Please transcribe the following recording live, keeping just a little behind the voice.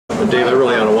David,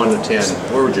 really on a 1 to 10,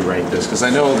 where would you rank this? Because I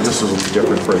know this was a little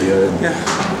different for you. And,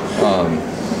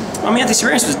 I mean, the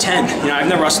experience was 10. You know, I've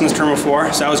never wrestled in this tournament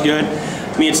before, so that was good.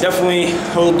 I mean, it's definitely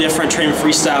a little different training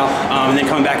freestyle and then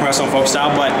coming back and wrestling folk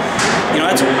style. But you know,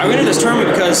 I went into this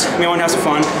tournament because I want to have some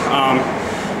fun,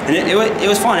 and it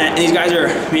was fun. And these guys are,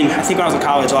 I mean, I think when I was in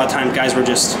college, a lot of times guys were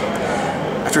just,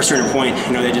 after a certain point,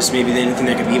 you know, they didn't think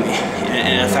they could beat me,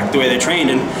 and it affected the way they trained.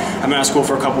 And I've been out of school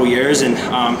for a couple of years, and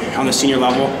on the senior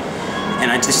level. And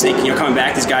I just think, you know, coming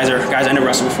back, these guys are guys I never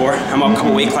wrestled before. I'm up a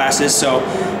couple weight classes, so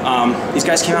these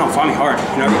guys came out and fought me hard.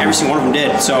 You know, every single one of them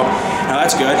did. So, you know,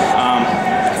 that's good.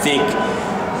 I think,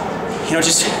 you know,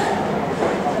 just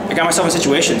I got myself in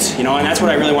situations, you know, and that's what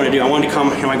I really want to do. I wanted to come,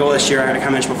 you know, my goal this year, I kind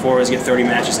of mentioned before, was to get 30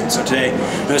 matches in. So today,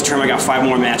 in this term, I got 5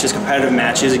 more matches, competitive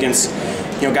matches against,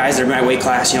 you know, guys that are my weight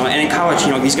class, you know, and in college, you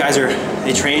know, these guys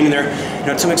they train and they're, you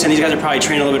know, to some extent, these guys are probably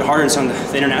training a little bit harder than some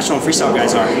of the international and freestyle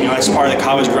guys are. You know, that's part of the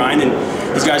college grind, and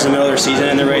these guys in the middle of their season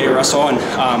and they're ready to wrestle, and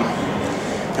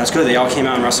that's good. They all came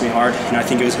out and wrestled me hard, and I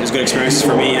think it was good experiences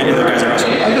for me and the other guys that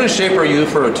wrestled. How good a shape are you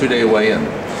for a 2-day weigh-in?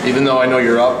 Even though I know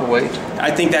you're up a weight? I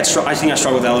think I struggled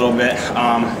with that a little bit.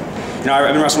 You know,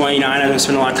 I've been wrestling 189. I've been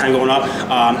spending a lot of time going up.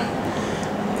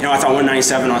 You know, I thought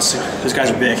 197. Those guys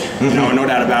are big. You know, no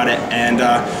doubt about it. And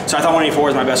so I thought 184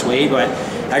 was my best weight, but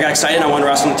I got excited and I wanted to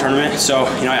wrestle in the tournament. So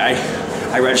you know,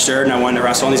 I registered and I wanted to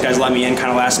wrestle, and these guys let me in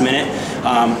kind of last minute.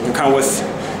 Kind of with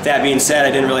that being said,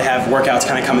 I didn't really have workouts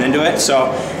kind of coming into it,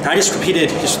 so I just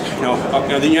competed. You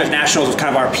know, the U.S. Nationals was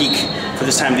kind of our peak for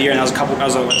this time of the year, and that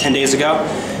was like 10 days ago.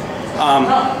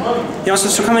 You know,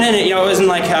 so coming in, you know, it wasn't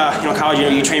like you know, college. You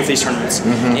know, you train for these tournaments,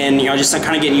 and you know, just like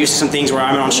kind of getting used to some things where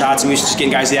I'm on shots. I'm used to just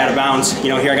getting guys out of bounds. You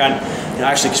know, here I got, you know,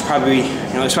 actually probably,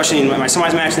 you know, especially in my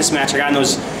semis match, this match, I got in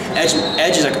those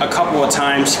edges a couple of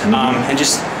times, and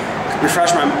just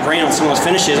refresh my brain on some of those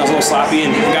finishes. I was a little sloppy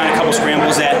and got in a couple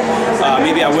scrambles that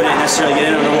maybe I wouldn't necessarily get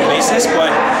in on a normal basis,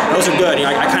 but those are good. You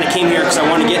know, I kind of came here because I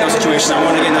wanted to get in those situations. I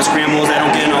wanted to get in those scrambles that I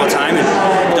don't get in all the time, and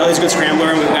Dudley's a good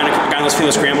scrambler, and we got in those few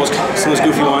scrambles, some of those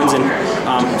goofy ones, and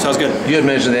so it was good. You had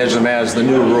mentioned the edge of the mat, the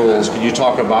new rules. Could you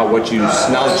talk about what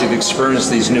now that you've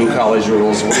experienced these new college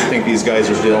rules, what do you think these guys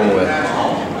are dealing with?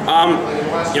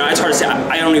 You know, it's hard to say.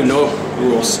 I don't even know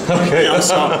rules. Okay. You know,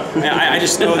 so I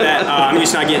just know that I'm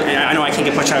used to not getting. I know I can't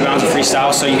get pushed out of bounds in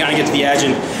freestyle, so you got to get to the edge,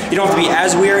 and you don't have to be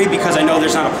as weary because I know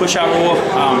there's not a push-out rule.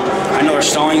 I know there's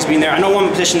stallings being there. I know one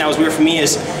position that was weird for me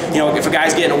is, you know, if a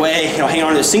guy's getting away, you know, hanging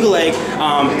on to the single leg.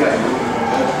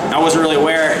 I wasn't really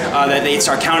aware that they'd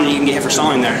start counting and you can get hit for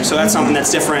stalling there. So that's something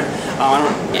that's different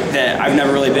that I've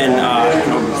never really been you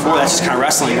know, before. That's just kind of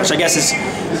wrestling, which I guess is,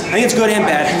 I think it's good and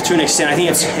bad to an extent. I think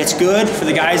it's good for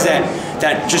the guys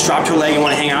that just drop to a leg and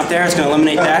want to hang out there. It's going to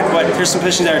eliminate that. But there's some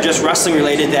positions that are just wrestling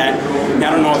related that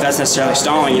I don't know if that's necessarily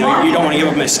stalling. You know, you don't want to give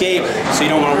up an escape, so you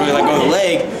don't want to really let go of the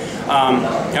leg. You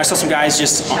know, I saw some guys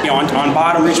just, you know, on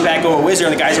bottom, reach back, go a whizzer,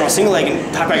 and the guys are on a single leg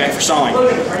and talk about a guy for stalling.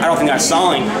 I don't think that's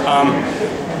stalling.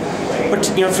 But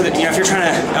you know, if you're trying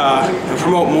to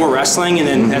promote more wrestling, and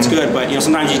then that's good. But you know,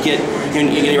 sometimes you get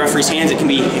the referee's hands. It can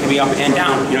be up and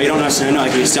down. You know, you don't necessarily know.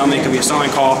 It could be a stalemate. It could be a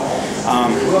stalling call.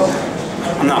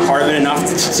 I'm not part of it enough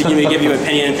to give you an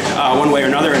opinion one way or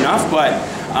another enough, but.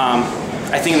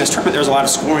 I think in this tournament there's a lot of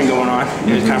scoring going on,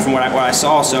 kind of from what I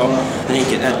saw. So I think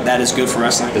that is good for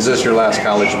wrestling. Is this your last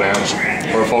college match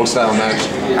or a folk style match?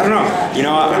 I don't know. You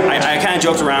know, I kind of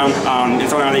joked around and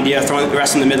thrown around the idea of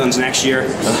wrestling the Midlands next year,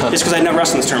 just because I'd never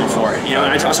wrestled this tournament before. You know,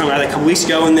 and I talked about that a couple weeks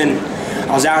ago, and then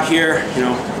I was out here. You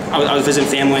know, I was visiting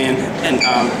family and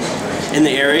in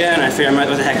the area, and I figured what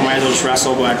the heck, I might as well just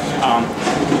wrestle. But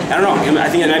I don't know. I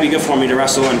think it might be good for me to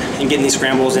wrestle and get in these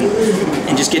scrambles and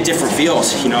just get different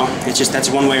feels. You know, it's just that's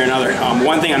one way or another.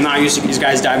 One thing I'm not used to these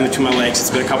guys diving between my legs. It's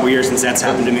been a couple years since that's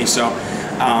happened to me. So,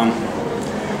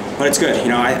 but it's good. You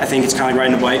know, I think it's kind of like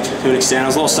riding a bike to an extent. I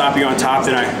was a little stoppier on top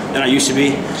than I used to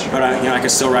be, but you know, I can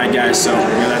still ride guys. So you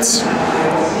know, that's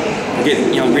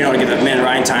being able to get that minute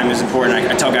riding time is important.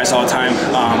 I tell guys all the time.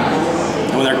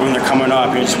 When they're coming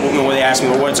up, when they ask me,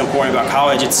 well, what's important about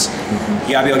college, it's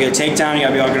you gotta be able to get a takedown, you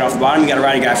gotta be able to get off the bottom, you gotta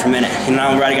ride a guy for a minute. You not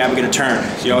only ride a guy, but get a turn.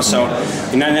 You know, so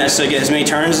you not necessarily get as many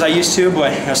turns as I used to,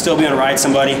 but you know, still be able to ride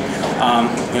somebody.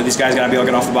 You know, these guys gotta be able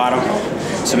to get off the bottom,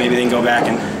 so maybe they can go back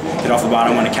and get off the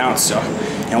bottom when it counts. So,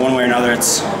 you know, one way or another,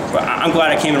 but I'm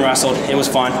glad I came and wrestled. It was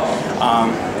fun.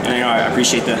 And you know, I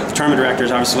appreciate the tournament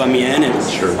directors obviously letting me in,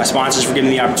 and my sponsors for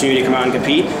giving me the opportunity to come out and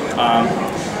compete.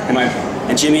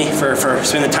 And Jimmy for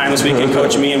spending the time this weekend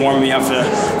coaching me and warming me up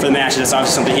for the match. That's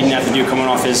obviously something he didn't have to do coming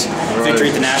off his victory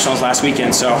at the Nationals last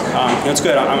weekend. So you know, it's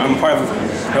good. I'm part of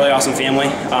really awesome family.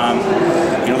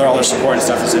 You know, they're all their support and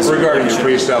stuff. Regarding your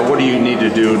freestyle, what do you need to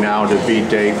do now to beat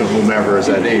Dave and whomever is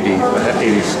at 80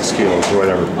 skills or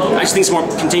whatever? I just think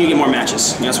it's continue to get more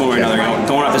matches. You know, that's one way or another. You know,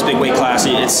 going up this big weight class,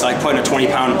 it's like putting a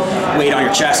 20-pound weight on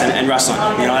your chest and wrestling.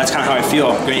 You know, that's kind of how I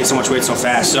feel, getting so much weight so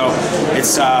fast. So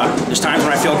it's there's times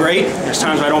when I feel great, there's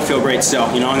times when I don't feel great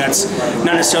still. You know, and that's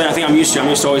not necessarily anything I'm used to. I'm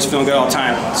used to always feeling good all the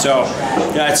time. So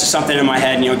yeah, it's just something in my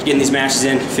head. You know, getting these matches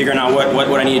in, figuring out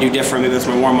what I need to do different, maybe with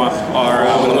my warm up or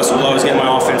when the whistle blows, getting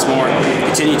my offense more.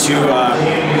 Continue to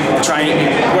try and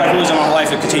what I've losing my whole life,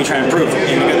 to continue trying to improve.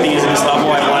 And the good thing is at this level,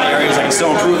 I have a lot of areas I can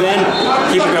still improve in.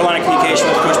 Keeping a good line of communication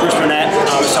with Coach Bruce Burnett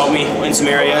has helped me in some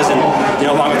areas, and you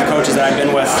know, along with the coaches that I've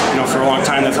been with, you know, for a long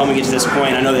time, they've helped me get to this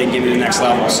point. I know they can get me to the next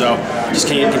level. So just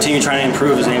continue trying to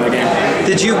improve as the name of the game.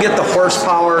 Did you get the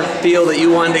horsepower feel that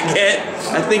you wanted to get?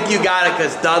 I think you got it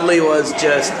because Dudley was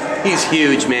he's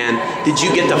huge, man. Did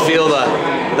you get to feel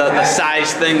the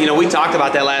size thing? You know, we talked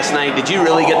about that last night. Did you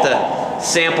really get to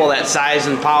sample that size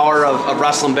and power of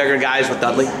wrestling bigger guys with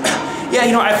Dudley? Yeah,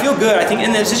 you know, I feel good. I think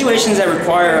in the situations that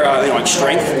require, you know, like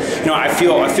strength, you know, I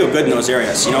feel good in those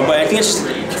areas. You know, but I think it's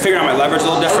just figuring out my leverage a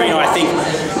little different. You know, I think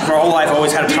my whole life I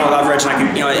always had a ton of leverage, and I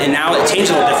can, you know, and now it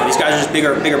changed a little different. These guys are just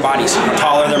bigger bodies, you know,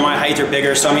 taller. They're my height. They're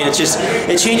bigger. So I mean,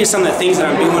 it changes some of the things that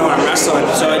I'm doing when I'm wrestling.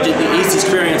 So it easy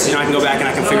experience. You know, I can go back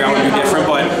and I can figure out what to do different.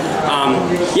 But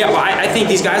yeah, well, I think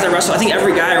these guys I wrestle. I think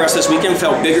every guy I wrestled this weekend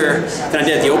felt bigger than I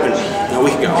did at the Open a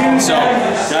week ago. So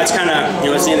you know, that's kind of, you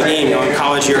know, it's the end of the game. You know, in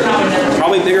college you're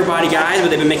probably bigger body guys, but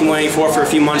they've been making 184 for a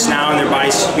few months now, and their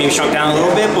bodies maybe shrunk down a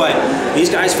little bit. But these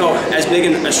guys felt as big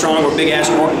and as strong, or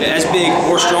as big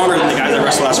or stronger than the guys I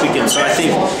wrestled last weekend. So I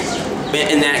think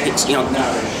in that, you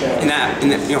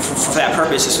know, for that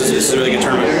purpose, this is a really good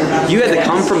tournament. You had to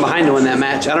come from behind to win that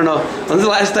match. I don't know. When's the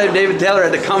last time David Taylor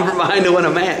had to come from behind to win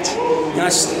a match? You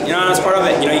know, that's part of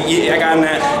it. You know, I got in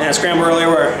that scramble earlier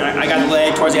where I got the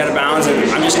leg towards the out of bounds, and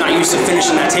I'm just not used to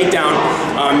finishing that takedown.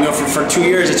 You know, for 2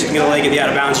 years, that you can get a leg at the out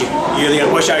of bounds. You either got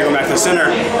to push out or go back to the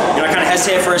center. You know, I kind of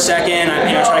hesitated for a second.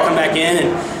 I tried to come back in,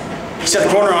 and he set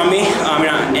the corner on me,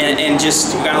 and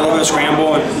just got a little bit of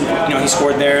scramble, and you know, he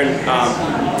scored there, and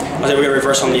I was able to get a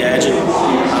reversal on the edge. And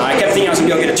I kept thinking I was going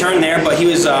to be able to get a turn there, but he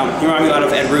reminded me a lot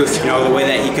of Ed Ruth, you know, the way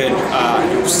that he could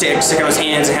stick on his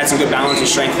hands and had some good balance and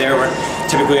strength there, where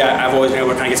typically I've always been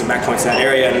able to kind of get some back points in that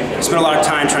area. And I spent a lot of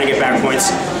time trying to get back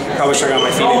points. Probably should have got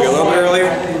my feet maybe a little bit earlier.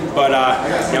 But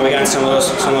you know, we got in some of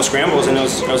those scrambles, and it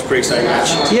was a pretty exciting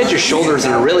match. You had your shoulders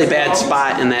in a really bad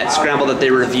spot in that scramble that they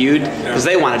reviewed, because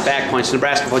they wanted back points.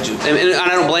 Nebraska put you, and I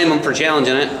don't blame them for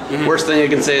challenging it. Worst thing you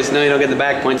can say is, no, you don't get the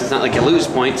back points. It's not like you lose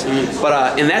points.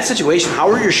 But in that situation, how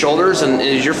were your shoulders, and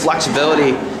is your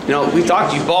flexibility? You know, we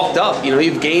talked, you bulked up. You know,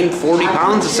 you've gained 40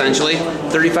 pounds essentially,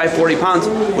 35, 40 pounds.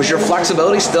 Was your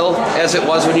flexibility still as it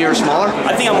was when you were smaller?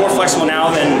 I think I'm more flexible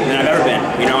now than I've ever been.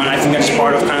 You know, and I think that's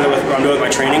part of kind of what I'm doing with my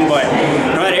training. But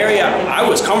you know, that area, I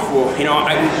was comfortable. You know,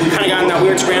 we kind of got in that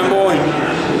weird scramble, and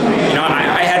you know,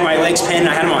 I had my legs pinned.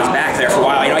 I had him on his back there for a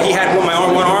while. You know, he had one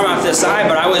arm out to the side,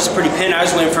 but I was pretty pinned. I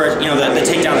was waiting for, you know, the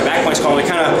takedown, the back points call. We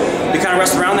kind of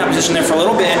wrestled around that position there for a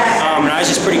little bit, and I was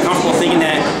just pretty comfortable thinking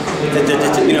that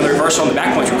you know, the reversal and the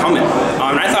back points were coming.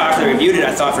 And I thought after they reviewed it,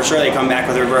 I thought for sure they'd come back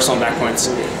with a reversal and back points.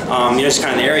 You know, just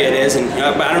kind of the area it is, and you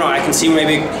know, but I don't know. I can see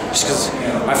maybe just because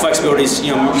my flexibility is,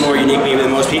 you know, more unique maybe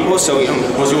than most people. So you know,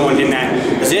 most people weren't in that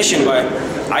position, but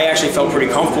I actually felt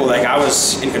pretty comfortable, like I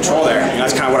was in control there. You know,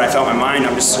 that's kind of what I felt in my mind.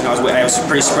 I'm just, you know, I was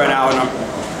pretty spread out, and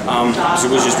I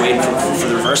was just waiting for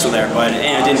the reversal there, but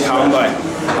and it didn't come. But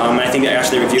I think that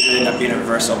actually reviewed it, ended up being a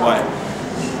reversal, but.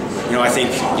 You know, I think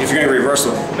if you're going to reverse,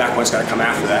 the back point's got to come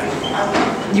after that.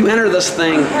 You enter this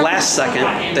thing last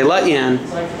second. They let you in.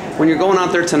 When you're going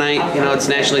out there tonight, you know, it's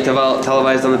nationally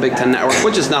televised on the Big Ten Network,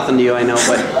 which is nothing to you, I know.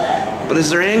 But is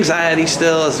there anxiety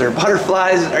still? Is there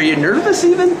butterflies? Are you nervous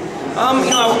even? You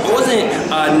know,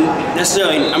 I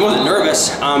wasn't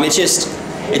nervous.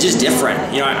 It's just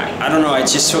different. You know, I don't know.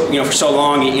 It's just, you know, for so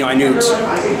long, you know, I knew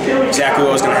exactly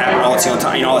what was going to happen all the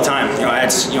time. You know, all the time.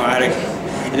 You know,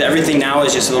 everything now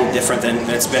is just a little different than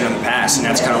it's been in the past, and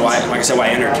that's kind of why, like I said, why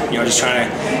I entered. You know, just trying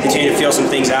to continue to feel some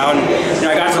things out. And you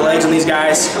know, I got the legs on these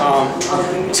guys.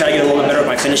 Try to get a little bit better with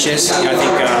my finishes. You know, I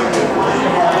think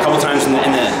a couple times in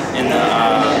the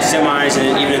semis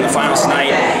and even in the finals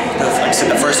tonight, like I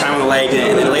said, the first time on the leg,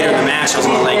 and then later in the match I was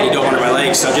on the leg and you don't under my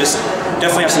legs. So just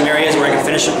definitely have some areas where I can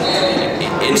finish it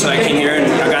and so I came here and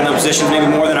I got in those positions maybe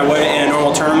more than I would in a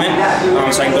normal tournament,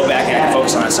 so I can go back and I can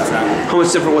focus on that stuff now. How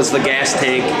much different was the gas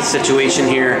tank situation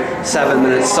here? 7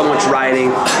 minutes, so much riding.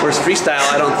 Whereas freestyle,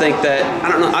 I don't think that,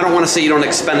 I don't want to say you don't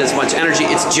expend as much energy,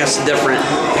 it's just different.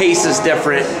 Pace is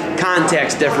different,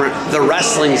 contact's different, the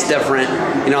wrestling's different.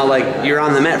 You know, like you're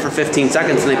on the mat for 15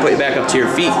 seconds and they put you back up to your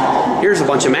feet. Here's a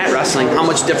bunch of mat wrestling. How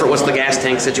much different was the gas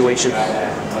tank situation?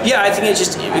 Yeah, I think it's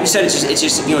just, like you said, it's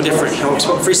just you know, different. You know,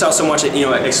 freestyle so much, you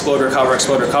know, explode,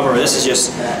 recover. This is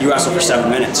just, you wrestle for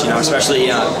 7 minutes, you know, especially, you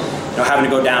know, having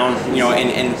to go down, you know,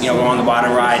 and you know, go on the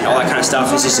bottom ride, all that kind of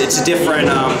stuff. It's just, it's a different,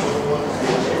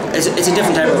 it's a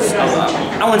different type of,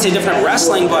 I wouldn't say different type of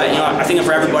wrestling, but you know, I think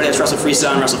for everybody that's wrestled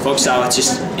freestyle and wrestled folk style,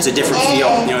 it's a different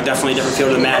feel. You know, definitely a different feel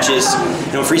to the matches.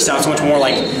 You know, freestyle it's much more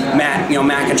like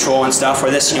mat control and stuff. Where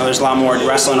this, you know, there's a lot more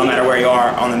wrestling no matter where you are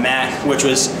on the mat, which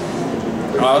was,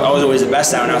 I was always the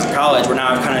best at when I was in college. Where now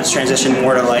I've kind of transitioned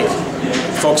more to like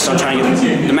focus on trying to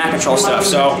get the mat control stuff.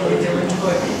 So.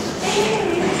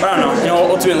 But I don't know. You know,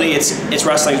 ultimately, it's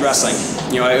wrestling.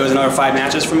 You know, it was another 5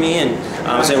 matches for me, and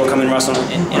I was able to come and wrestle,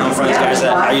 in front of these guys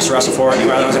that I used to wrestle for when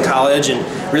I was in college, and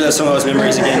relive some of those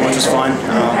memories again, which was fun.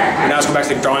 And now let's go back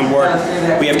to the drawing board.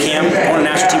 We have camp, going to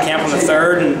national team camp on the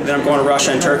 3rd, and then I'm going to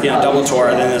Russia and Turkey on a double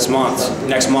tour next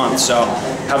month. So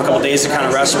have a couple days to kind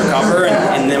of rest and recover,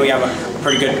 and then we have a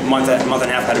pretty good month and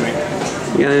a half ahead of me.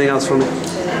 You got anything else for me?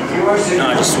 No,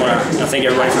 I just want to thank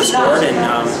everybody for the support, and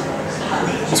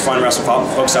it's fun to wrestle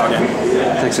folks out again.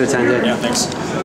 Thanks for the time, Dave. Yeah, thanks.